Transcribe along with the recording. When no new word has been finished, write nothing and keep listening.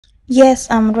Yes,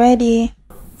 I'm ready.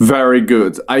 Very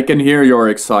good. I can hear your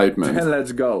excitement. Then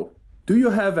let's go. Do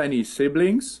you have any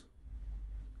siblings?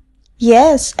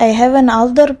 Yes, I have an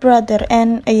older brother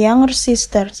and a younger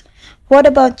sister. What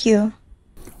about you?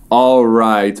 All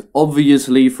right.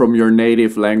 Obviously, from your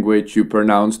native language, you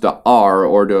pronounce the R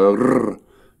or the R.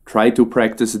 Try to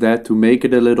practice that to make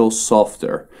it a little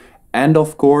softer. And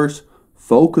of course,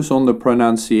 focus on the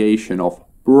pronunciation of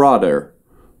brother,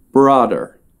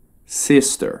 brother,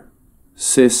 sister,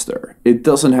 sister. It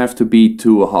doesn't have to be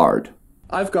too hard.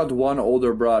 I've got one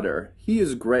older brother. He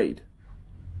is great.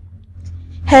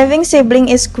 Having sibling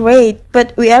is great,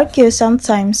 but we argue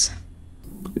sometimes.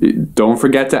 Don't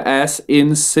forget the S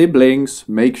in siblings.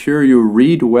 Make sure you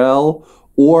read well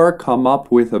or come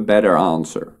up with a better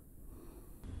answer.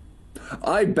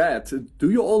 I bet. Do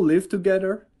you all live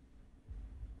together?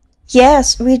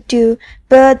 Yes, we do,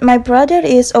 but my brother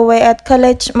is away at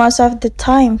college most of the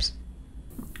times.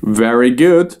 Very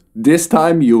good. This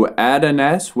time you add an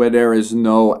S where there is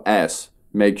no S.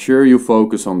 Make sure you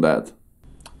focus on that.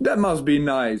 That must be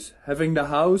nice, having the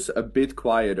house a bit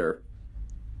quieter.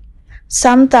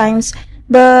 Sometimes,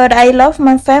 but I love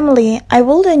my family. I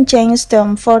wouldn't change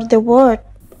them for the world.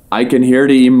 I can hear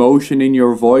the emotion in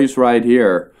your voice right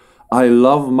here. I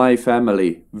love my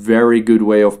family. Very good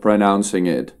way of pronouncing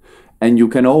it. And you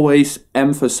can always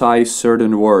emphasize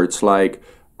certain words like,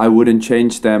 I wouldn't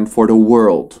change them for the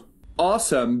world.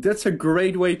 Awesome, that's a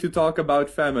great way to talk about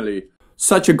family.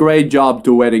 Such a great job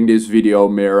duetting this video,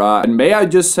 Mira. And may I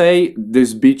just say,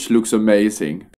 this beach looks amazing.